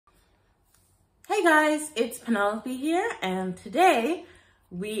Hey guys, it's Penelope here, and today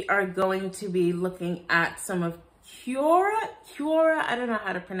we are going to be looking at some of Quora, I don't know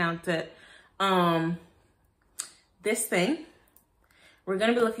how to pronounce it, this thing. We're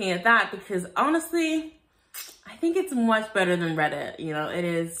going to be looking at that because honestly, I think it's much better than Reddit. You know, it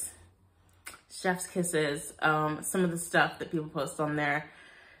is chef's kisses. Some of the stuff that people post on there,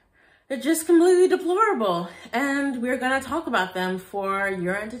 they're just completely deplorable, and we're gonna talk about them for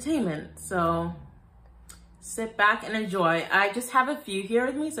your entertainment. So sit back and enjoy. I just have a few here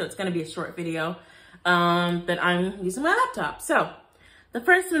with me, so it's gonna be a short video, but I'm using my laptop. So the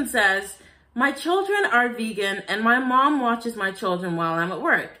first one says, my children are vegan and my mom watches my children while I'm at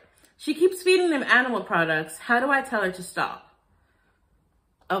work. She keeps feeding them animal products. How do I tell her to stop?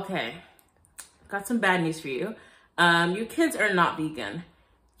 Okay, got some bad news for you. Your kids are not vegan.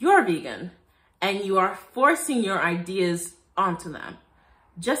 You're vegan, and you are forcing your ideas onto them.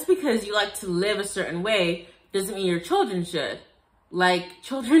 Just because you like to live a certain way doesn't mean your children should. Like,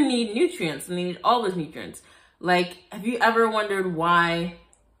 children need nutrients, and they need all those nutrients. Like, have you ever wondered why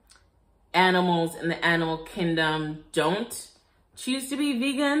animals in the animal kingdom don't choose to be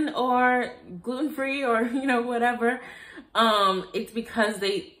vegan or gluten-free or, you know, whatever? It's because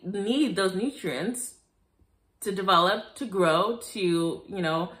they need those nutrients to develop, to grow, to, you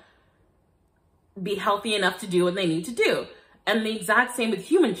know, be healthy enough to do what they need to do. And the exact same with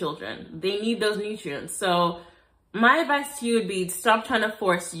human children. They need those nutrients. So my advice to you would be stop trying to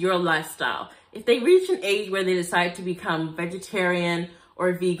force your lifestyle. If they reach an age where they decide to become vegetarian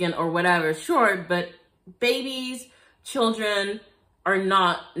or vegan or whatever, sure, but babies, children are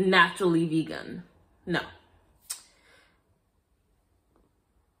not naturally vegan. No.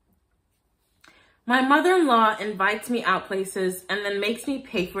 My mother-in-law invites me out places and then makes me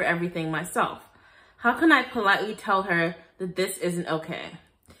pay for everything myself. How can I politely tell her that this isn't okay?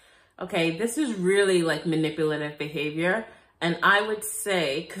 Okay, this is really like manipulative behavior. And I would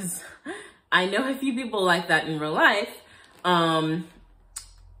say, because I know a few people like that in real life,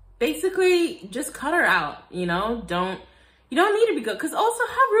 basically just cut her out, you know? You don't need to be good. Because also,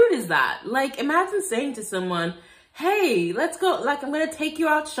 how rude is that? Like, imagine saying to someone, hey, let's go, like, I'm going to take you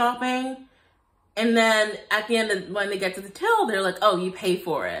out shopping. And then at the end of when they get to the till, they're like, oh, you pay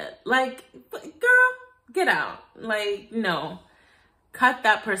for it. Like, girl, get out. Like, no. Cut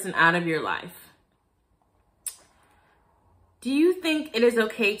that person out of your life. Do you think it is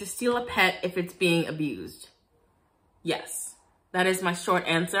okay to steal a pet if it's being abused? Yes. That is my short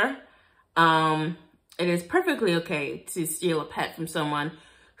answer. It is perfectly okay to steal a pet from someone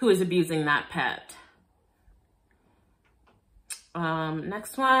who is abusing that pet.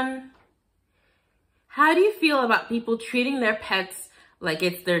 Next one. How do you feel about people treating their pets like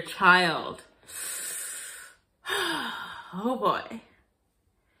it's their child? Oh boy.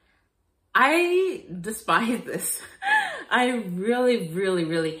 I despise this. I really, really,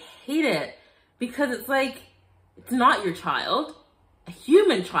 really hate it because it's like, it's not your child. A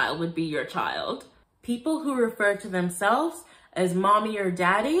human child would be your child. People who refer to themselves as mommy or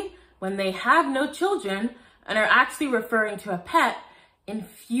daddy when they have no children and are actually referring to a pet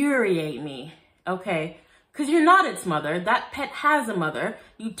infuriate me. Okay, because you're not its mother. That pet has a mother.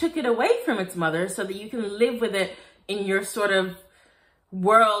 You took it away from its mother so that you can live with it in your sort of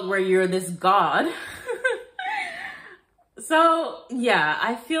world where you're this god. So, yeah,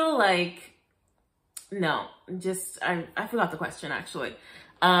 I feel like, no, just, I forgot the question, actually.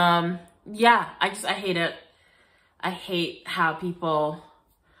 Yeah, I hate it. I hate how people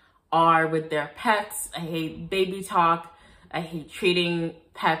are with their pets. I hate baby talk. I hate treating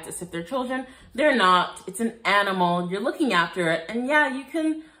pets as if they're children. They're not. It's an animal. You're looking after it. And yeah, you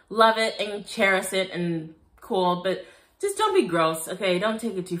can love it and cherish it and cool, but just don't be gross, okay? Don't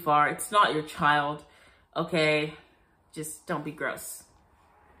take it too far. It's not your child, okay? Just don't be gross.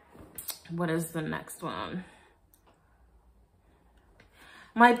 What is the next one?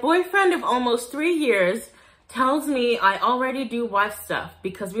 My boyfriend of almost 3 years tells me I already do wife stuff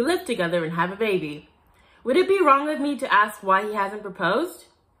because we live together and have a baby. Would it be wrong of me to ask why he hasn't proposed?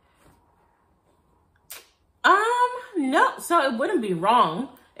 No. So it wouldn't be wrong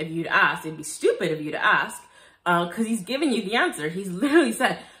if you'd ask. It'd be stupid of you to ask, because he's giving you the answer. He's literally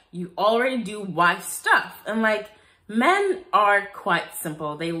said, you already do wife stuff. And like, men are quite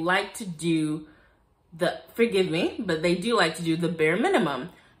simple. They like to do forgive me, but they do like to do the bare minimum.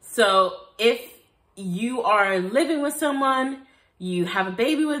 So if you are living with someone, you have a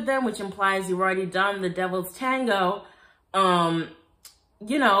baby with them, which implies you've already done the devil's tango,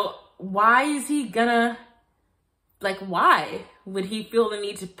 you know, why is he gonna, like, why would he feel the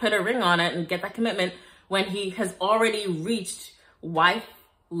need to put a ring on it and get that commitment when he has already reached wife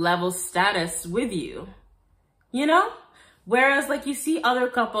level status with you, you know? Whereas like you see other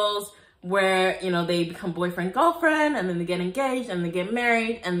couples where, you know, they become boyfriend, girlfriend, and then they get engaged and they get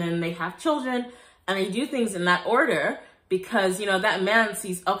married and then they have children and they do things in that order because, you know, that man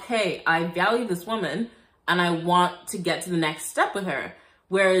sees, okay, I value this woman and I want to get to the next step with her.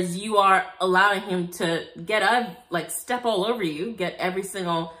 Whereas you are allowing him to step all over you, get every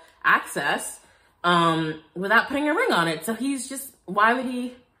single access, without putting a ring on it. So he's just, why would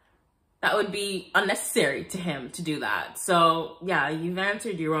he, that would be unnecessary to him to do that. So yeah, you've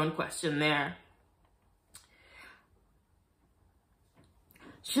answered your own question there.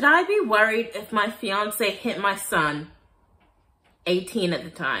 Should I be worried if my fiance hit my son, 18 at the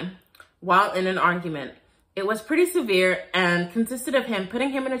time, while in an argument? It was pretty severe and consisted of him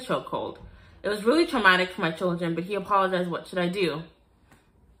putting him in a chokehold. It was really traumatic for my children, but he apologized. What should I do?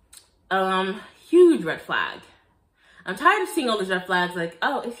 Huge red flag. I'm tired of seeing all these red flags like,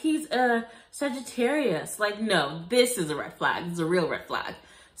 oh, if he's a Sagittarius, like, no, this is a red flag. This is a real red flag.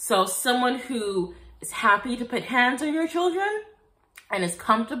 So someone who is happy to put hands on your children and is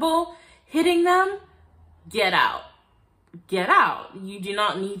comfortable hitting them, get out. Get out. You do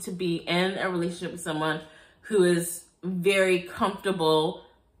not need to be in a relationship with someone who is very comfortable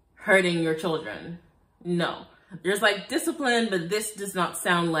hurting your children. No. There's like discipline, but this does not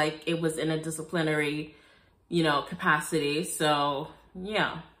sound like it was in a disciplinary, you know, capacity. So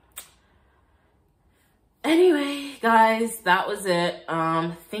yeah. Anyway, guys, that was it.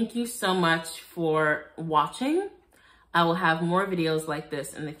 Thank you so much for watching. I will have more videos like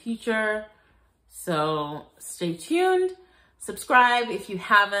this in the future. So stay tuned. Subscribe if you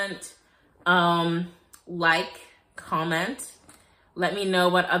haven't. Like, comment. Let me know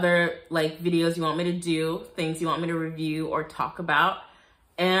what other videos you want me to do, things you want me to review or talk about.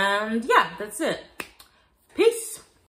 And yeah, that's it. Peace.